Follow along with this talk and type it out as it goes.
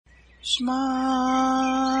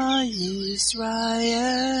Shema Yisrael,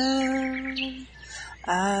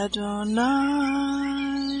 Adonai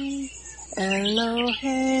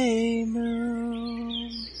Eloheinu,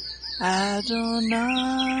 Adonai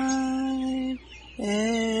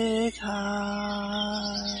Echad,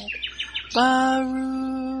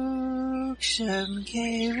 Baruch Shem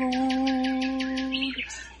Kevod,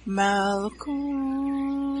 Malkuto,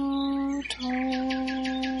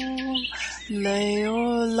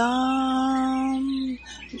 Leolam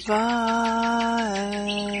Vaed.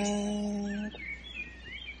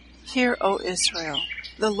 Hear, O Israel,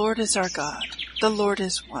 the Lord is our God, the Lord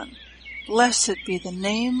is one. Blessed be the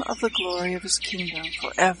name of the glory of his kingdom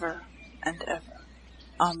forever and ever.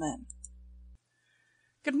 Amen.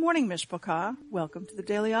 Good morning, Mishpachah. Welcome to the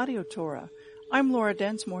Daily Audio Torah. I'm Laura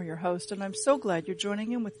Densmore, your host, and I'm so glad you're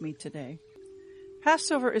joining in with me today.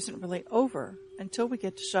 Passover isn't really over until we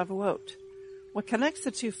get to Shavuot. What connects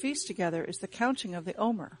the two feasts together is the counting of the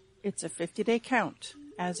Omer. It's a 50-day count,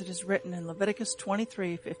 as it is written in Leviticus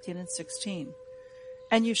 23:15 and 16.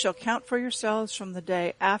 And you shall count for yourselves from the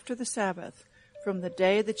day after the Sabbath, from the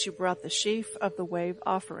day that you brought the sheaf of the wave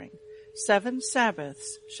offering. 7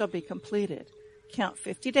 Sabbaths shall be completed. Count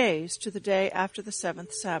 50 days to the day after the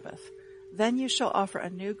 7th Sabbath. Then you shall offer a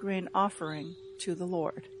new grain offering to the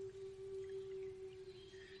Lord.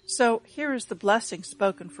 So here is the blessing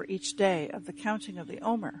spoken for each day of the counting of the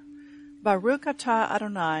Omer. Baruch atah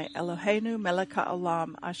Adonai Eloheinu melech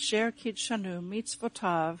haolam asher kidshanu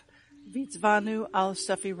mitzvotav vitzvanu al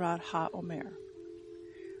sefirat ha-omer.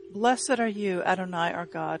 Blessed are you, Adonai our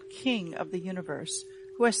God, King of the universe,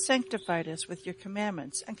 who has sanctified us with your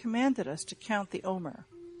commandments and commanded us to count the Omer.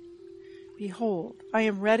 Behold, I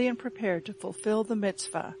am ready and prepared to fulfill the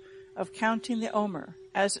mitzvah of counting the Omer,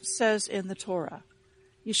 as it says in the Torah.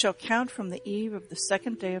 You shall count from the eve of the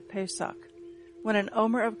 2nd day of Pesach, when an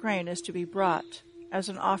omer of grain is to be brought as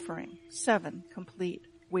an offering, 7 complete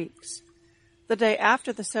weeks. The day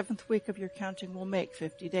after the 7th week of your counting will make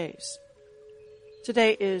 50 days.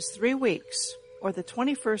 Today is 3 weeks, or the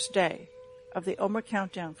 21st day, of the Omer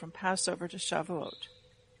countdown from Passover to Shavuot.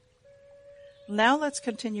 Now let's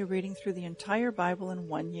continue reading through the entire Bible in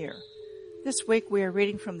 1 year. This week we are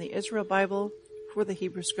reading from the Israel Bible for the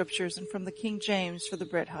Hebrew Scriptures and from the King James for the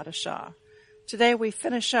Brit Hadashah. Today we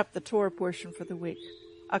finish up the Torah portion for the week,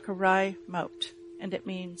 Acharei Mot, and it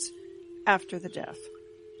means after the death.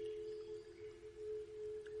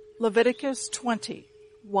 Leviticus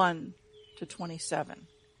 20:1-27.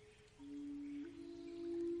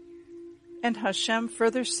 And Hashem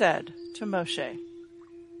further said to Moshe,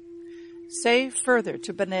 Say further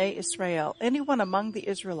to Bnei Israel, anyone among the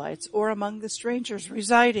Israelites or among the strangers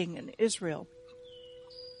residing in Israel,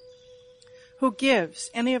 who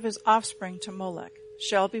gives any of his offspring to Molech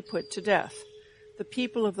shall be put to death. The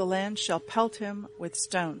people of the land shall pelt him with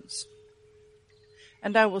stones.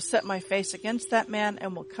 And I will set my face against that man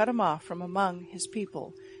and will cut him off from among his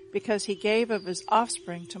people, because he gave of his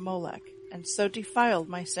offspring to Molech, and so defiled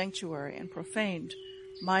my sanctuary and profaned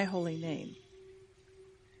my holy name.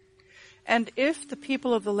 And if the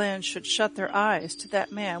people of the land should shut their eyes to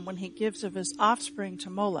that man when he gives of his offspring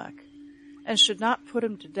to Molech, and should not put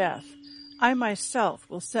him to death, I myself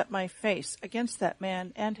will set my face against that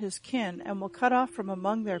man and his kin, and will cut off from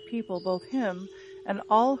among their people both him and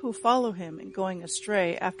all who follow him in going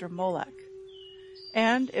astray after Molech.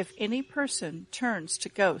 And if any person turns to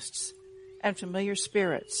ghosts and familiar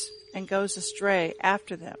spirits and goes astray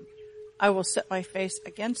after them, I will set my face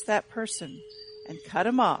against that person and cut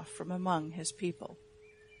him off from among his people.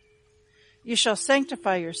 You shall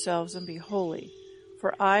sanctify yourselves and be holy,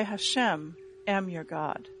 for I, Hashem, am your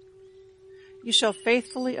God. You shall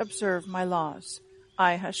faithfully observe my laws.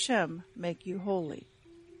 I, Hashem, make you holy.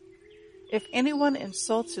 If anyone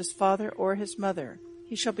insults his father or his mother,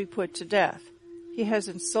 he shall be put to death. He has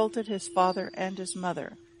insulted his father and his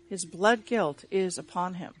mother. His blood guilt is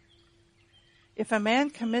upon him. If a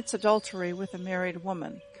man commits adultery with a married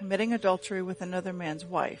woman, committing adultery with another man's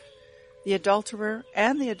wife, the adulterer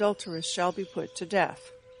and the adulteress shall be put to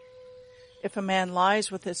death. If a man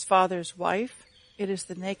lies with his father's wife, it is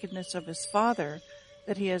the nakedness of his father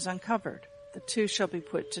that he has uncovered. The two shall be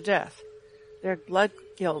put to death. Their blood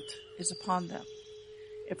guilt is upon them.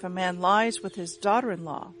 If a man lies with his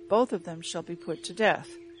daughter-in-law, both of them shall be put to death.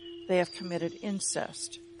 They have committed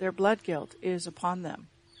incest. Their blood guilt is upon them.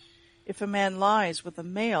 If a man lies with a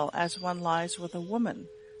male as one lies with a woman,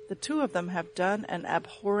 the two of them have done an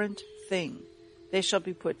abhorrent thing. They shall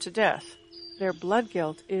be put to death. Their blood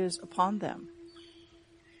guilt is upon them.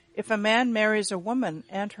 If a man marries a woman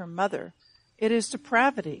and her mother, it is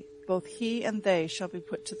depravity. Both he and they shall be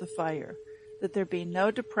put to the fire. that there be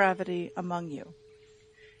no depravity among you.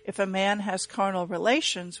 If a man has carnal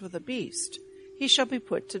relations with a beast, he shall be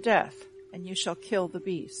put to death, and you shall kill the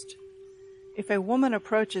beast. If a woman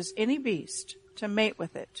approaches any beast to mate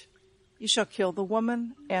with it, you shall kill the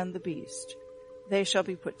woman and the beast. They shall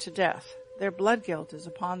be put to death. Their blood guilt is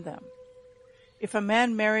upon them. If a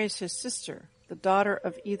man marries his sister, the daughter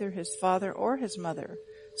of either his father or his mother,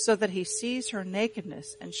 so that he sees her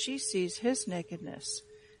nakedness and she sees his nakedness,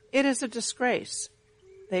 it is a disgrace.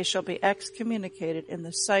 They shall be excommunicated in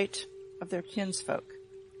the sight of their kinsfolk.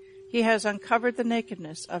 He has uncovered the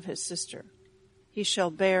nakedness of his sister. He shall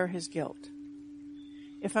bear his guilt.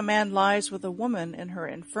 If a man lies with a woman in her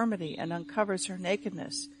infirmity and uncovers her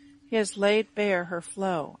nakedness, he has laid bare her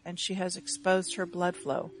flow, and she has exposed her blood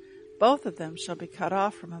flow. Both of them shall be cut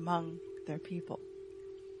off from among their people.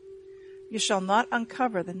 You shall not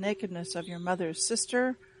uncover the nakedness of your mother's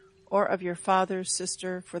sister or of your father's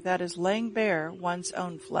sister, for that is laying bare one's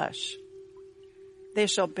own flesh. They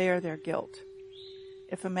shall bear their guilt.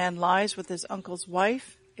 If a man lies with his uncle's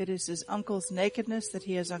wife, it is his uncle's nakedness that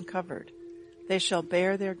he has uncovered. They shall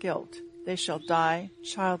bear their guilt. They shall die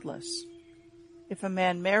childless. If a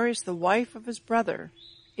man marries the wife of his brother,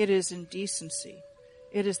 it is indecency.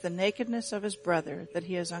 It is the nakedness of his brother that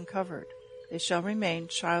he has uncovered. They shall remain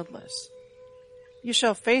childless. You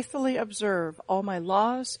shall faithfully observe all my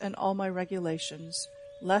laws and all my regulations,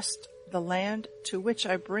 lest the land to which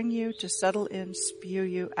I bring you to settle in spew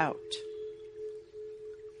you out.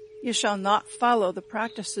 You shall not follow the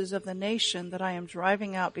practices of the nation that I am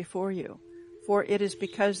driving out before you, for it is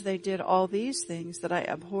because they did all these things that I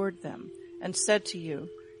abhorred them, and said to you,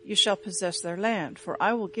 you shall possess their land, for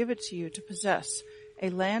I will give it to you to possess, a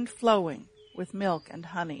land flowing with milk and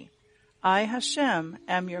honey. I, Hashem,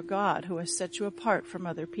 am your God, who has set you apart from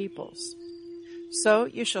other peoples. So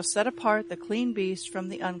you shall set apart the clean beast from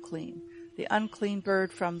the unclean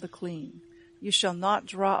bird from the clean. You shall not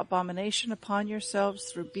draw abomination upon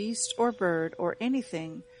yourselves through beast or bird or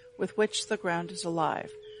anything with which the ground is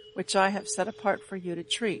alive, which I have set apart for you to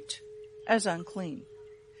treat as unclean.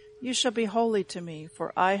 You shall be holy to me,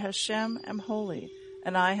 for I, Hashem, am holy,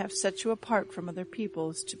 and I have set you apart from other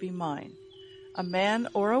peoples to be mine. A man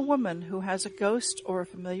or a woman who has a ghost or a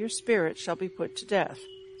familiar spirit shall be put to death.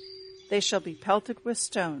 They shall be pelted with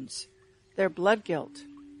stones. Their blood guilt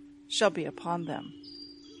shall be upon them.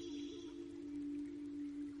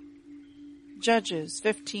 Judges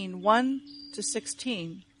 15:1 to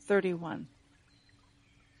 16:31.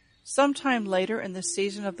 Sometime later in the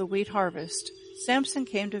season of the wheat harvest, Samson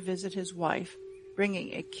came to visit his wife,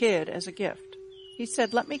 bringing a kid as a gift. He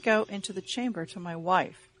said, "Let me go into the chamber to my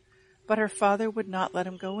wife." But her father would not let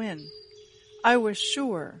him go in. "I was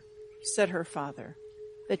sure," said her father,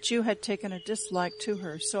 "that you had taken a dislike to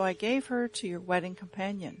her, so I gave her to your wedding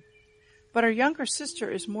companion. But her younger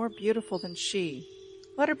sister is more beautiful than she.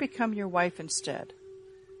 Let her become your wife instead."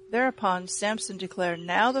 Thereupon Samson declared,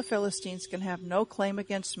 "Now the Philistines can have no claim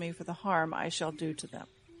against me for the harm I shall do to them."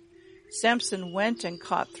 Samson went and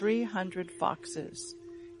caught 300 foxes.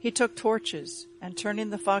 He took torches, and turning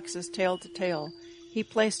the foxes tail to tail, he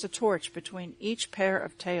placed a torch between each pair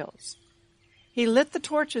of tails. He lit the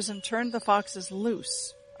torches and turned the foxes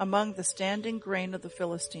loose among the standing grain of the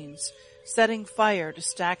Philistines, setting fire to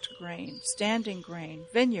stacked grain, standing grain,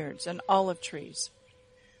 vineyards, and olive trees.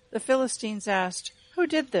 The Philistines asked, "Who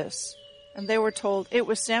did this?" And they were told, "It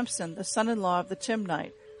was Samson, the son-in-law of the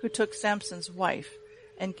Timnite, who took Samson's wife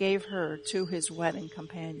and gave her to his wedding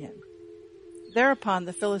companion." Thereupon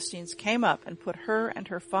the Philistines came up and put her and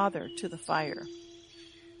her father to the fire.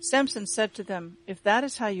 Samson said to them, "If that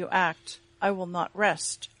is how you act, I will not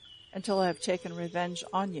rest until I have taken revenge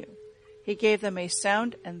on you." He gave them a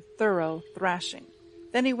sound and thorough thrashing.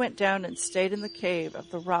 Then he went down and stayed in the cave of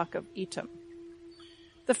the rock of Etam.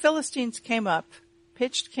 The Philistines came up,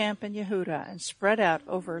 pitched camp in Yehudah, and spread out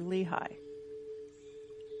over Lehi.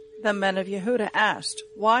 The men of Yehudah asked,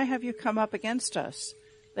 "Why have you come up against us?"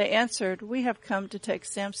 They answered, "We have come to take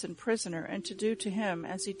Samson prisoner and to do to him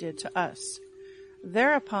as he did to us."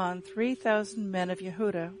 Thereupon 3,000 men of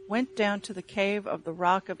Yehudah went down to the cave of the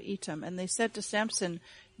rock of Etam, and they said to Samson,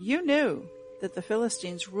 "You knew that the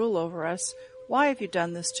Philistines rule over us. Why have you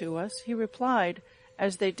done this to us?" He replied,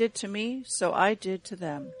 "As they did to me, so I did to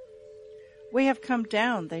them." "We have come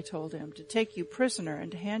down," they told him, "to take you prisoner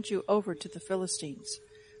and to hand you over to the Philistines.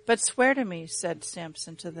 But swear to me," said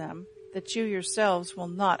Samson to them, "that you yourselves will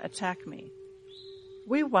not attack me."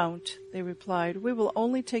 "We won't," they replied. "We will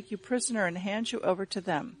only take you prisoner and hand you over to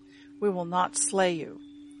them. We will not slay you."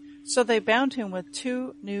 So they bound him with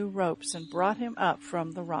 2 new ropes and brought him up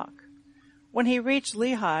from the rock. When he reached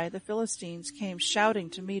Lehi, the Philistines came shouting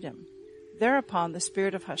to meet him. Thereupon the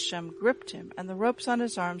Spirit of Hashem gripped him, and the ropes on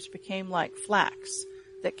his arms became like flax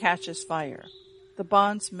that catches fire. The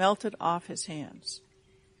bonds melted off his hands.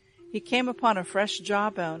 He came upon a fresh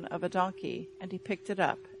jawbone of a donkey, and he picked it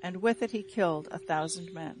up, and with it he killed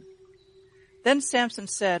 1,000 men. Then Samson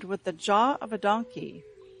said, with the jaw of a donkey,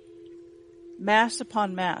 mass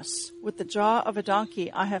upon mass, with the jaw of a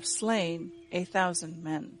donkey I have slain 1,000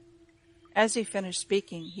 men. As he finished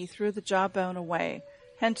speaking, he threw the jawbone away,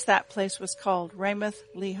 hence that place was called Ramoth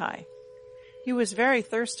Lehi. He was very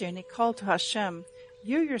thirsty, and he called to Hashem,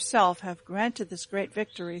 You yourself have granted this great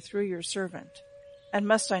victory through your servant. And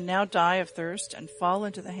must I now die of thirst and fall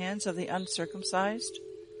into the hands of the uncircumcised?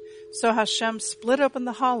 So Hashem split open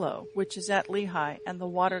the hollow, which is at Lehi, and the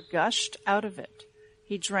water gushed out of it.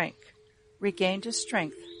 He drank, regained his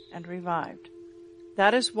strength, and revived.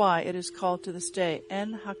 That is why it is called to this day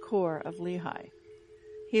En Hakor of Lehi.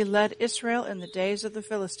 He led Israel in the days of the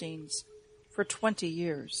Philistines for 20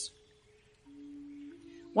 years.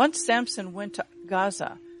 Once Samson went to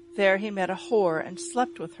Gaza. There he met a whore and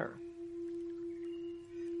slept with her.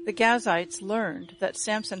 The Gazites learned that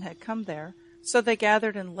Samson had come there, so they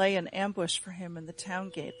gathered and lay in ambush for him in the town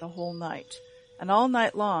gate the whole night. And all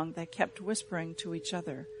night long they kept whispering to each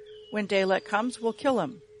other, When daylight comes, we'll kill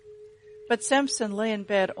him. But Samson lay in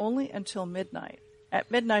bed only until midnight. At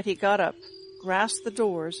midnight he got up, grasped the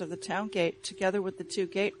doors of the town gate together with the 2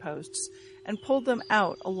 gateposts, and pulled them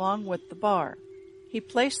out along with the bar. He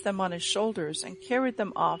placed them on his shoulders and carried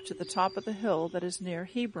them off to the top of the hill that is near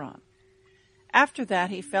Hebron. After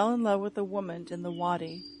that he fell in love with a woman in the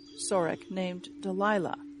Wadi, Sorek, named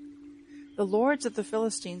Delilah. The lords of the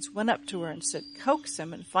Philistines went up to her and said, Coax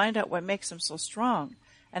him and find out what makes him so strong,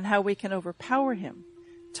 and how we can overpower him.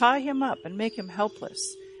 Tie him up and make him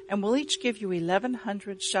helpless, and we'll each give you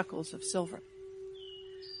 1,100 shekels of silver.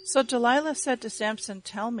 So Delilah said to Samson,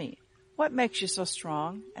 Tell me, what makes you so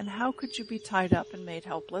strong, and how could you be tied up and made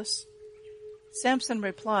helpless? Samson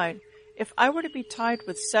replied, If I were to be tied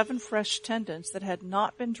with 7 fresh tendons that had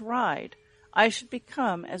not been dried, I should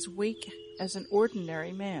become as weak as an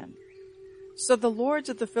ordinary man. So the lords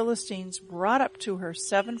of the Philistines brought up to her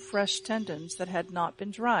 7 fresh tendons that had not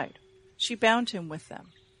been dried. She bound him with them,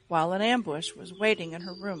 while an ambush was waiting in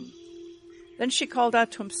her room. Then she called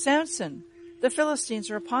out to him, Samson, the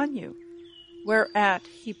Philistines are upon you. Whereat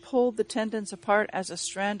he pulled the tendons apart as a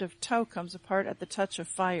strand of tow comes apart at the touch of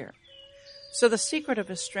fire. So the secret of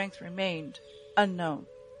his strength remained unknown.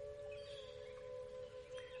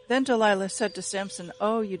 Then Delilah said to Samson,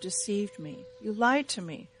 Oh, you deceived me. You lied to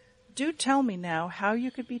me. Do tell me now how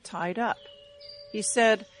you could be tied up. He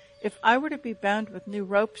said, If I were to be bound with new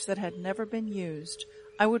ropes that had never been used,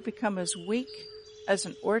 I would become as weak as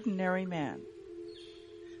an ordinary man.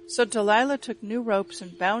 So Delilah took new ropes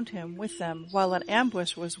and bound him with them while an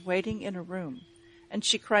ambush was waiting in a room. And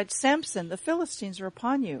she cried, Samson, the Philistines are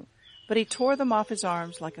upon you. But he tore them off his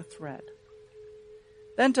arms like a thread.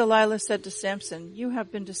 Then Delilah said to Samson, You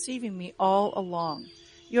have been deceiving me all along.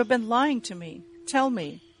 You have been lying to me. Tell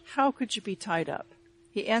me, how could you be tied up?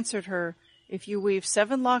 He answered her, If you weave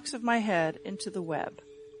 7 locks of my head into the web.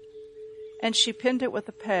 And she pinned it with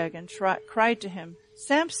a peg and cried to him,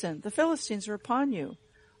 Samson, the Philistines are upon you.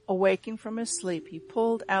 Awaking from his sleep, he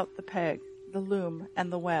pulled out the peg, the loom,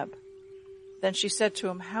 and the web. Then she said to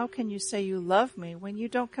him, How can you say you love me when you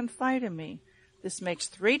don't confide in me? This makes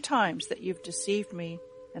 3 times that you've deceived me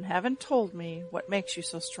and haven't told me what makes you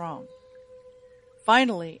so strong.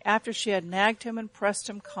 Finally, after she had nagged him and pressed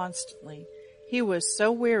him constantly, he was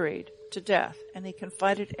so wearied to death, and he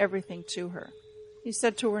confided everything to her. He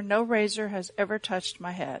said to her, No razor has ever touched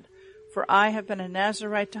my head, for I have been a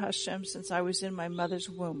Nazirite to Hashem since I was in my mother's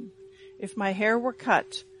womb. If my hair were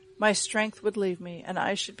cut, my strength would leave me, and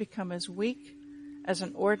I should become as weak as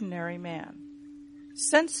an ordinary man.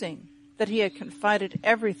 Sensing that he had confided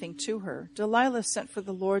everything to her, Delilah sent for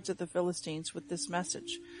the lords of the Philistines with this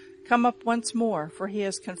message, Come up once more, for he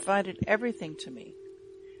has confided everything to me.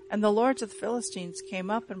 And the lords of the Philistines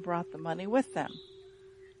came up and brought the money with them.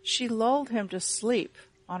 She lulled him to sleep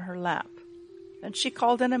on her lap. Then she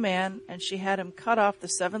called in a man, and she had him cut off the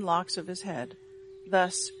 7 locks of his head.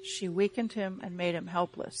 Thus she weakened him and made him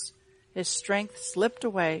helpless. His strength slipped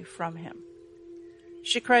away from him.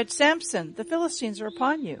 She cried, Samson, the Philistines are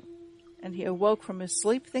upon you. And he awoke from his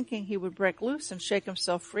sleep, thinking he would break loose and shake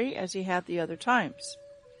himself free as he had the other times.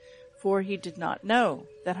 For he did not know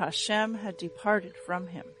that Hashem had departed from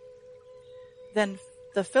him. Then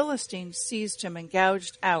the Philistines seized him and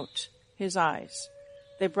gouged out his eyes.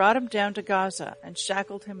 They brought him down to Gaza and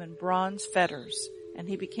shackled him in bronze fetters, and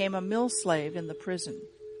he became a mill slave in the prison.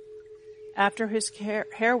 After his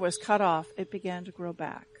hair was cut off, it began to grow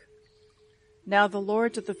back. Now the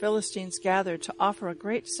lords of the Philistines gathered to offer a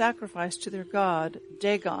great sacrifice to their god,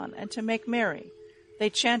 Dagon, and to make merry. They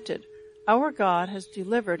chanted, "Our God has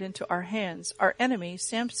delivered into our hands our enemy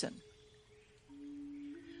Samson."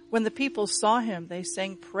 When the people saw him, they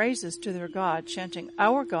sang praises to their God, chanting,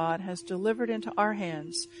 "Our God has delivered into our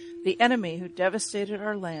hands the enemy who devastated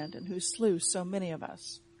our land and who slew so many of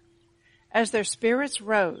us." As their spirits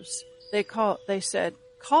rose, they said,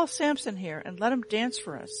 "Call Samson here and let him dance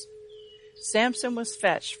for us." Samson was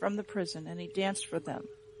fetched from the prison, and he danced for them.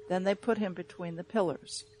 Then they put him between the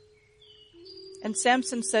pillars. And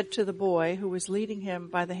Samson said to the boy who was leading him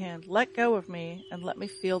by the hand, "Let go of me, and let me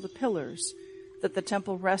feel the pillars that the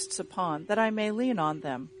temple rests upon, that I may lean on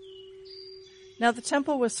them." Now the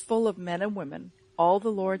temple was full of men and women. All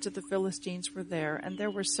the lords of the Philistines were there, and there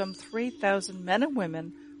were some 3,000 men and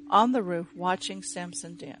women on the roof watching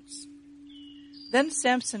Samson dance. Then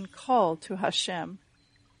Samson called to Hashem,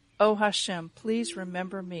 "O Hashem, please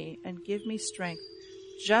remember me and give me strength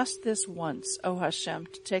just this once, O Hashem,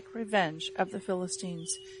 to take revenge of the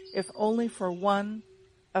Philistines, if only for one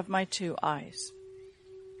of my 2 eyes."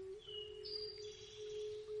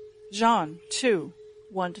 John 2,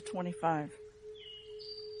 1-25.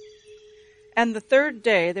 And the 3rd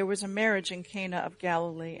day there was a marriage in Cana of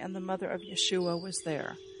Galilee, and the mother of Yeshua was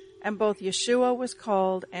there. And both Yeshua was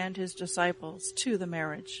called and his disciples to the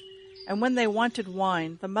marriage. And when they wanted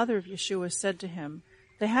wine, the mother of Yeshua said to him,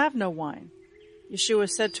 "They have no wine." Yeshua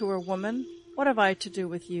said to her, "Woman, what have I to do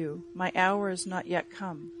with you? My hour is not yet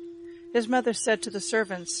come." His mother said to the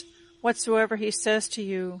servants, "Whatsoever he says to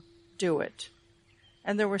you, do it."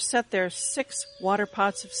 And there were set there 6 water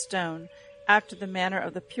pots of stone, after the manner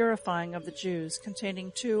of the purifying of the Jews,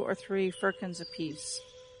 containing 2 or 3 firkins apiece.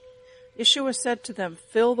 Yeshua said to them,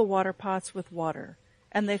 "Fill the water pots with water."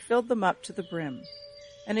 And they filled them up to the brim.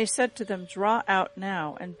 And he said to them, "Draw out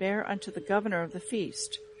now, and bear unto the governor of the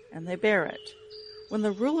feast." And they bare it. When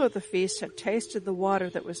the ruler of the feast had tasted the water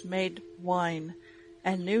that was made wine,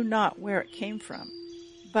 and knew not where it came from,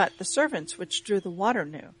 but the servants which drew the water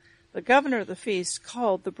knew, the governor of the feast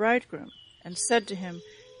called the bridegroom, and said to him,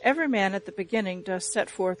 "Every man at the beginning does set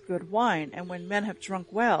forth good wine, and when men have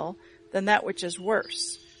drunk well, then that which is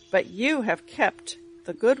worse. But you have kept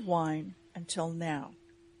the good wine until now."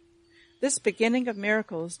 This beginning of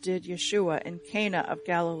miracles did Yeshua in Cana of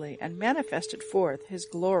Galilee, and manifested forth his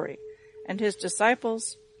glory, and his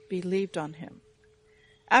disciples believed on him.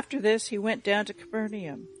 After this he went down to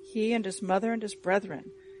Capernaum, he and his mother and his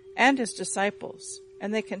brethren, and his disciples,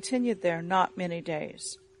 and they continued there not many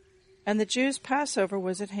days. And the Jews' Passover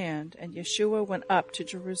was at hand, and Yeshua went up to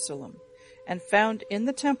Jerusalem, and found in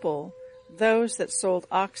the temple those that sold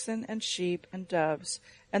oxen and sheep and doves,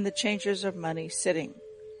 and the changers of money sitting.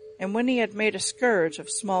 And when he had made a scourge of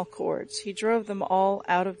small cords, he drove them all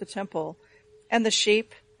out of the temple, and the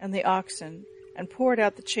sheep and the oxen, and poured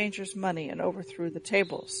out the changers' money, and overthrew the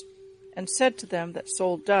tables, and said to them that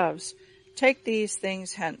sold doves, "Take these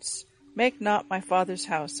things hence, make not my Father's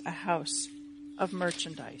house a house of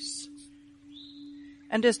merchandise."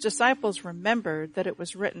 And his disciples remembered that it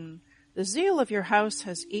was written, "The zeal of your house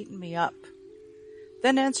has eaten me up."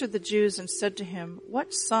 Then answered the Jews and said to him,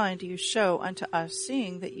 "What sign do you show unto us,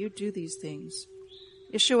 seeing that you do these things?"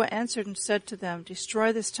 Yeshua answered and said to them,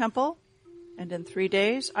 "Destroy this temple, and in 3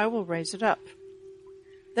 days I will raise it up."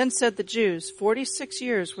 Then said the Jews, 46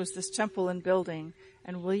 years was this temple in building,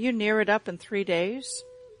 and will you near it up in 3 days?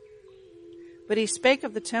 But he spake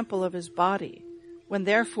of the temple of his body. When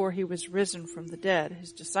therefore he was risen from the dead,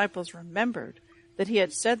 his disciples remembered that he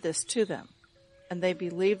had said this to them, and they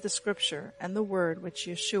believed the scripture and the word which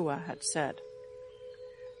Yeshua had said.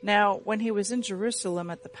 Now, when he was in Jerusalem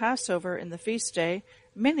at the Passover in the feast day,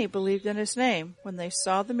 many believed in his name when they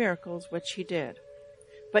saw the miracles which he did.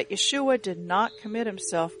 But Yeshua did not commit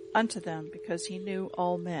himself unto them, because he knew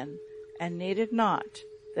all men, and needed not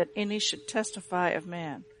that any should testify of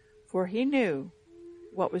man, for he knew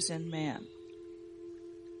what was in man.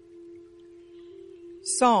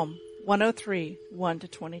 Psalm 103,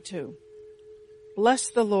 1-22. Bless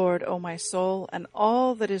the Lord, O my soul, and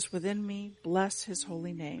all that is within me, bless his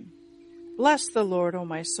holy name. Bless the Lord, O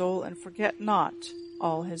my soul, and forget not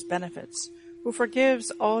all his benefits, who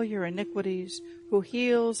forgives all your iniquities, who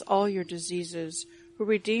heals all your diseases, who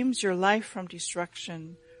redeems your life from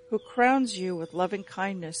destruction, who crowns you with loving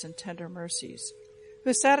kindness and tender mercies,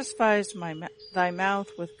 who satisfies thy mouth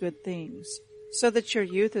with good things, so that your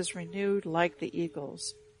youth is renewed like the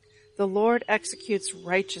eagles. The Lord executes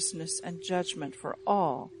righteousness and judgment for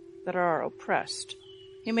all that are oppressed.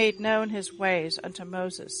 He made known his ways unto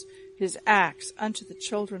Moses, his acts unto the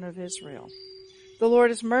children of Israel. The Lord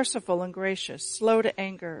is merciful and gracious, slow to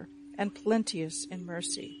anger, and plenteous in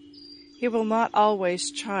mercy. He will not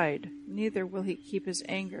always chide, neither will he keep his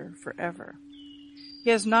anger forever. He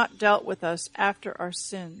has not dealt with us after our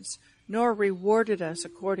sins, nor rewarded us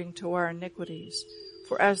according to our iniquities.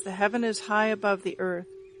 For as the heaven is high above the earth,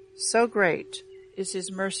 so great is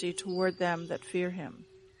his mercy toward them that fear him.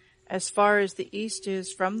 As far as the east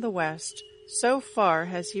is from the west, so far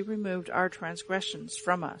has he removed our transgressions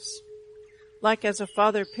from us. Like as a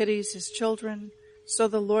father pities his children, so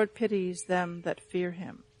the Lord pities them that fear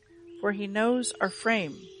him. For he knows our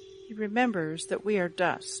frame, he remembers that we are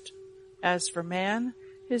dust. As for man,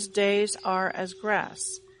 his days are as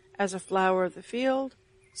grass, as a flower of the field,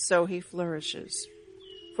 so he flourishes.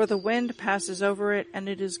 For the wind passes over it, and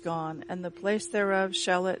it is gone, and the place thereof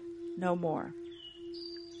shall it no more.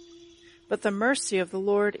 But the mercy of the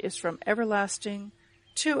Lord is from everlasting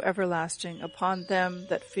to everlasting upon them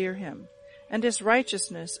that fear him, and his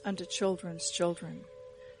righteousness unto children's children,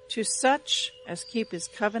 to such as keep his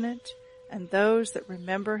covenant, and those that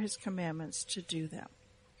remember his commandments to do them.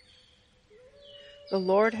 The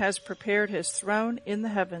Lord has prepared his throne in the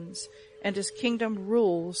heavens, and his kingdom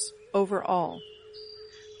rules over all.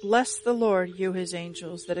 Bless the Lord, you his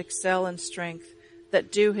angels, that excel in strength,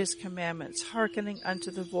 that do his commandments, hearkening unto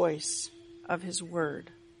the voice of his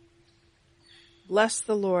word. Bless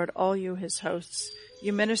the Lord, all you his hosts,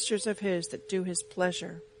 you ministers of his that do his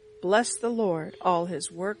pleasure. Bless the Lord, all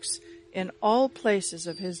his works, in all places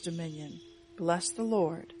of his dominion. Bless the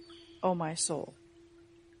Lord, O my soul.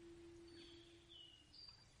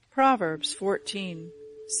 Proverbs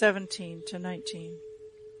 14:17-19.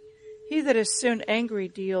 He that is soon angry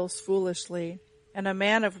deals foolishly, and a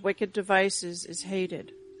man of wicked devices is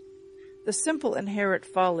hated. The simple inherit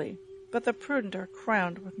folly, but the prudent are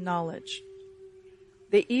crowned with knowledge.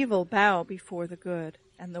 The evil bow before the good,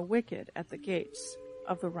 and the wicked at the gates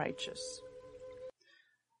of the righteous.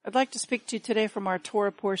 I'd like to speak to you today from our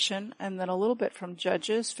Torah portion, and then a little bit from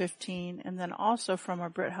Judges 15, and then also from our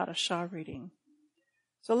Brit Hadashah reading.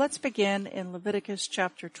 So let's begin in Leviticus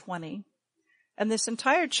chapter 20. And this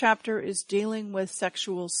entire chapter is dealing with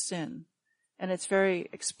sexual sin. And it's very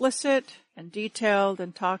explicit and detailed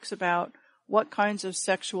and talks about what kinds of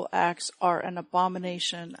sexual acts are an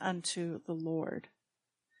abomination unto the Lord.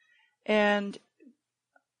 And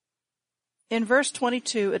in verse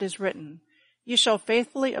 22 it is written, "You shall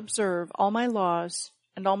faithfully observe all my laws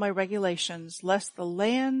and all my regulations, lest the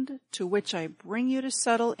land to which I bring you to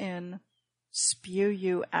settle in spew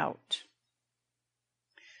you out."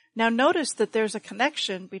 Now notice that there's a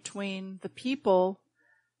connection between the people,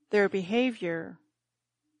 their behavior,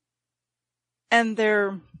 and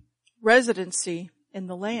their residency in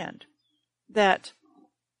the land. That,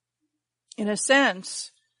 in a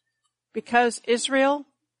sense, because Israel,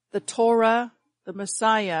 the Torah, the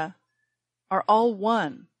Messiah, are all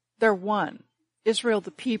one. They're one. Israel,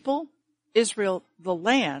 the people, Israel, the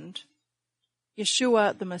land,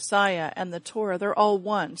 Yeshua, the Messiah, and the Torah, they're all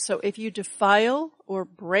one. So if you defile or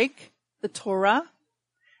break the Torah,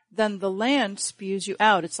 then the land spews you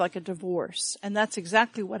out. It's like a divorce. And that's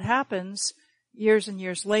exactly what happens years and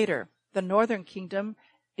years later. The northern kingdom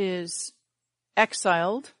is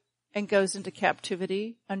exiled and goes into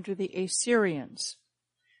captivity under the Assyrians.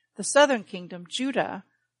 The southern kingdom, Judah,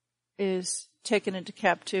 is taken into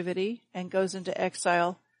captivity and goes into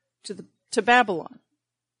exile to Babylon.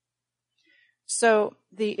 So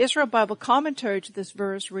the Israel Bible commentary to this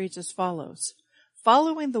verse reads as follows.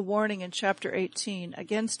 Following the warning in chapter 18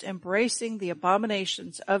 against embracing the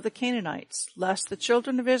abominations of the Canaanites, lest the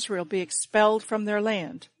children of Israel be expelled from their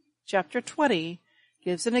land, chapter 20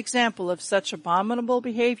 gives an example of such abominable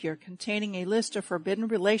behavior containing a list of forbidden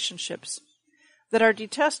relationships that are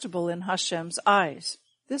detestable in Hashem's eyes.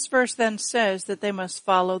 This verse then says that they must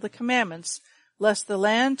follow the commandments, lest the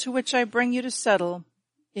land to which I bring you to settle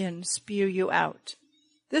in spew you out.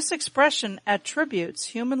 This expression attributes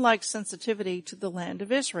human-like sensitivity to the land of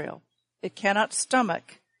Israel. It cannot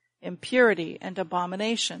stomach impurity and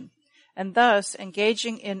abomination, and thus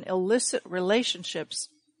engaging in illicit relationships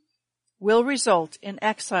will result in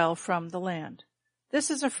exile from the land. This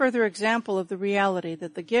is a further example of the reality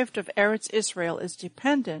that the gift of Eretz Israel is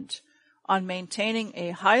dependent on maintaining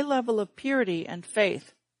a high level of purity and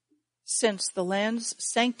faith, since the land's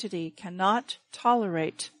sanctity cannot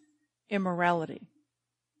tolerate immorality.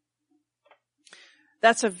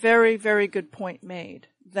 That's a very, very good point made,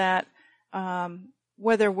 that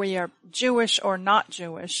whether we are Jewish or not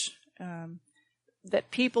Jewish,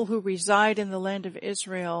 that people who reside in the land of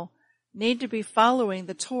Israel need to be following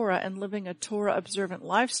the Torah and living a Torah-observant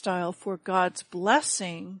lifestyle for God's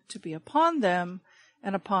blessing to be upon them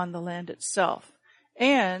and upon the land itself.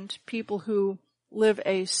 And people who live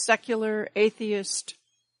a secular, atheist,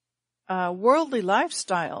 worldly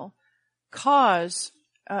lifestyle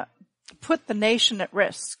put the nation at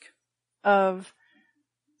risk of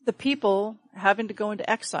the people having to go into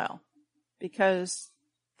exile, because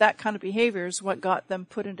that kind of behavior is what got them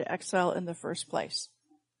put into exile in the first place.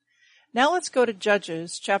 Now let's go to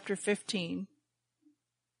Judges chapter 15.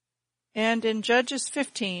 And in Judges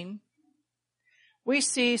 15, we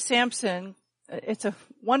see Samson. It's a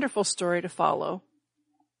wonderful story to follow.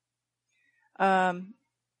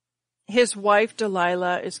 His wife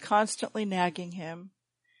Delilah is constantly nagging him,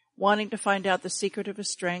 wanting to find out the secret of his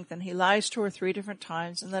strength, and he lies to her 3 different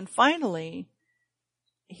times, and then finally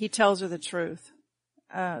he tells her the truth,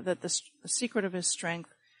 that the secret of his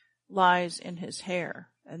strength lies in his hair.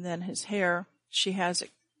 And then his hair, she has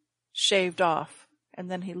it shaved off, and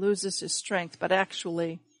then he loses his strength. But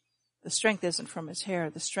actually, the strength isn't from his hair.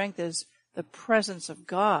 The strength is the presence of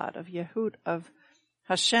God, of Yehud, of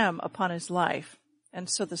Hashem upon his life. And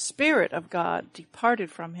so the Spirit of God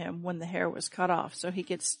departed from him when the hair was cut off. So he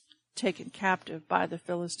gets taken captive by the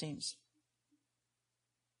Philistines.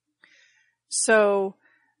 So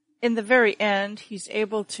in the very end, he's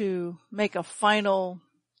able to make a final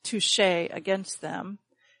touche against them.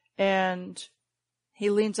 And he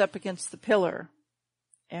leans up against the pillar.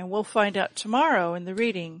 And we'll find out tomorrow in the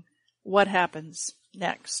reading what happens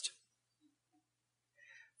next.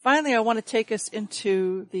 Finally, I want to take us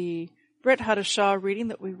into the Brit Hadashah reading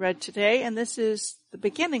that we read today. And this is the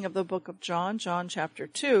beginning of the book of John, John chapter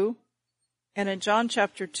 2. And in John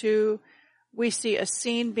chapter 2, we see a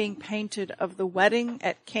scene being painted of the wedding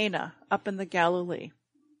at Cana up in the Galilee.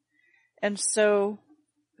 And so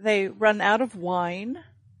they run out of wine.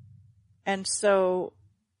 And so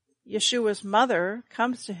Yeshua's mother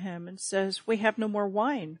comes to him and says, "We have no more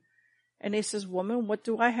wine." And he says, "Woman, what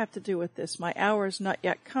do I have to do with this? My hour is not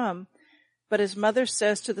yet come." But his mother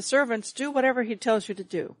says to the servants, "Do whatever he tells you to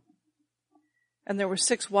do." And there were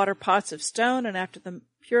 6 water pots of stone, and after the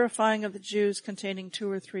purifying of the Jews, containing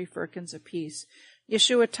 2 or 3 firkins apiece,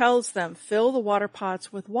 Yeshua tells them, "Fill the water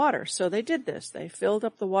pots with water." So they did this. They filled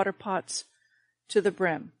up the water pots to the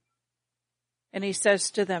brim. And he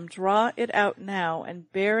says to them, "Draw it out now and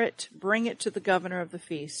bring it to the governor of the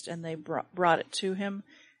feast." And they brought it to him.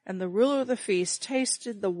 And the ruler of the feast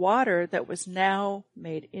tasted the water that was now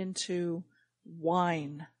made into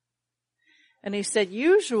wine. And he said,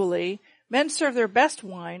 usually men serve their best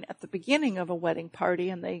wine at the beginning of a wedding party,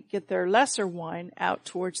 and they get their lesser wine out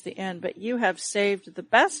towards the end. But you have saved the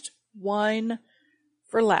best wine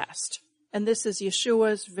for last. And this is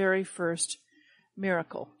Yeshua's very first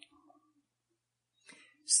miracle.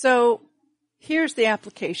 So here's the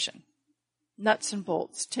application. Nuts and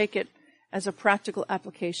bolts. Take it as a practical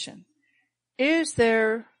application. Is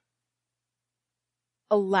there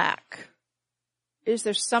a lack? Is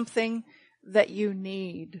there something that you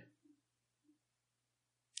need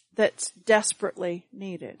that's desperately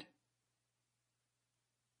needed?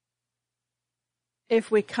 If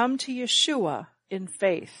we come to Yeshua in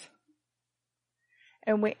faith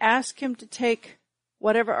and we ask him to take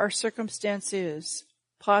whatever our circumstance is,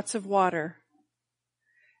 pots of water,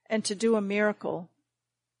 and to do a miracle,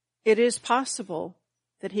 it is possible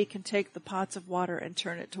that he can take the pots of water and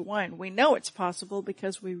turn it to wine. We know it's possible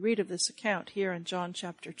because we read of this account here in John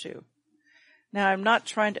chapter 2. Now, I'm not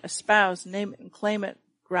trying to espouse, name it and claim it,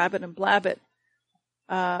 grab it and blab it.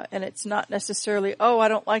 And it's not necessarily, I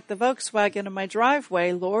don't like the Volkswagen in my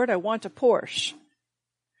driveway, Lord, I want a Porsche.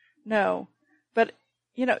 No. But,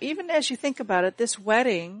 even as you think about it, this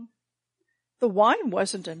wedding, the wine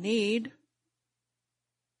wasn't a need.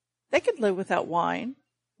 They could live without wine.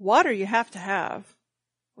 Water you have to have.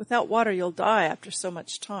 Without water you'll die after so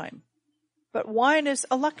much time. But wine is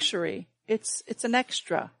a luxury. It's an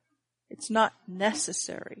extra. It's not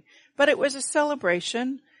necessary. But it was a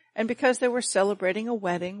celebration, and because they were celebrating a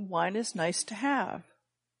wedding, wine is nice to have.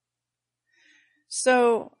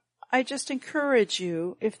 So I just encourage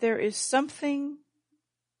you, if there is something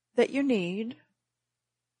that you need,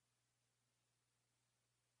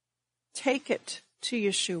 take it to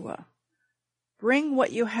Yeshua. Bring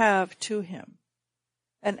what you have to him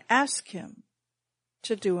and ask him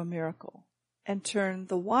to do a miracle and turn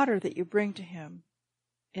the water that you bring to him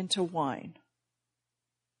into wine.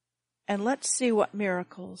 And let's see what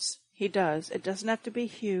miracles he does. It doesn't have to be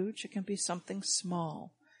huge. It can be something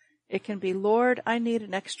small. It can be, Lord, I need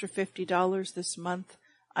an extra $50 this month.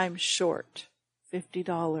 I'm short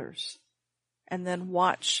 $50. And then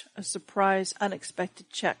watch a surprise, unexpected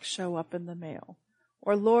check show up in the mail.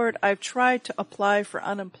 Or, Lord, I've tried to apply for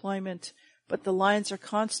unemployment, but the lines are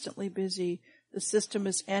constantly busy. The system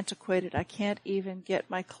is antiquated. I can't even get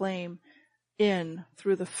my claim in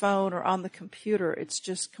through the phone or on the computer. It's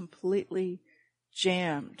just completely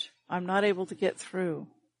jammed. I'm not able to get through.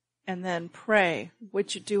 And then pray,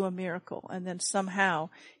 would you do a miracle? And then somehow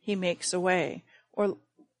he makes a way. Or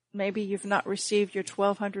maybe you've not received your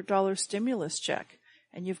 $1,200 stimulus check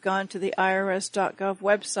and you've gone to the IRS.gov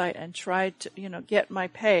website and tried to, get my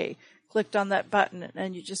pay, clicked on that button,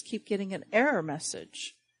 and you just keep getting an error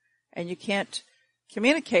message. And you can't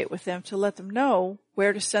communicate with them to let them know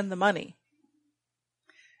where to send the money.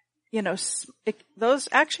 Those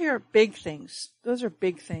actually are big things. Those are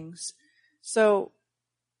big things. So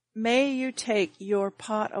may you take your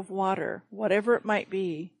pot of water, whatever it might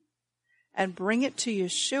be, and bring it to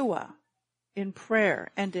Yeshua in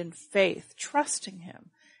prayer and in faith, trusting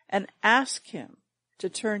him, and ask him to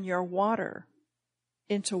turn your water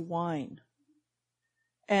into wine.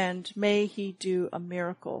 And may he do a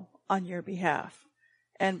miracle on your behalf.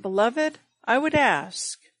 And beloved, I would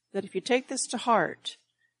ask that if you take this to heart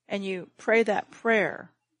and you pray that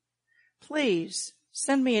prayer, please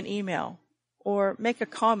send me an email or make a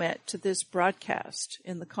comment to this broadcast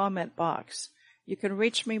in the comment box. You can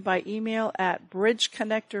reach me by email at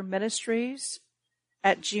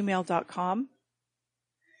bridgeconnectorministries@gmail.com,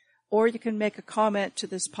 or you can make a comment to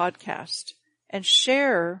this podcast and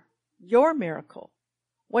share your miracle.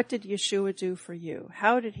 What did Yeshua do for you?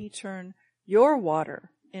 How did he turn your water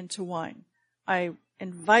into wine? I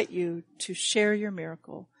invite you to share your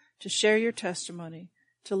miracle, to share your testimony,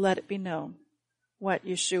 to let it be known what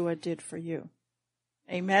Yeshua did for you.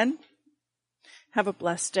 Amen. Have a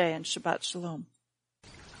blessed day and Shabbat Shalom.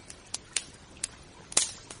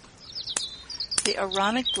 The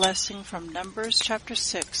Aaronic blessing from Numbers chapter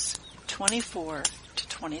 6, 24 to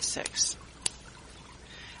 26.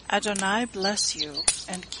 Adonai bless you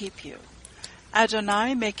and keep you.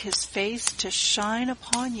 Adonai make his face to shine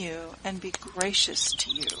upon you and be gracious to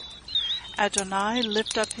you. Adonai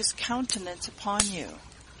lift up his countenance upon you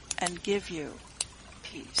and give you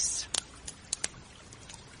peace.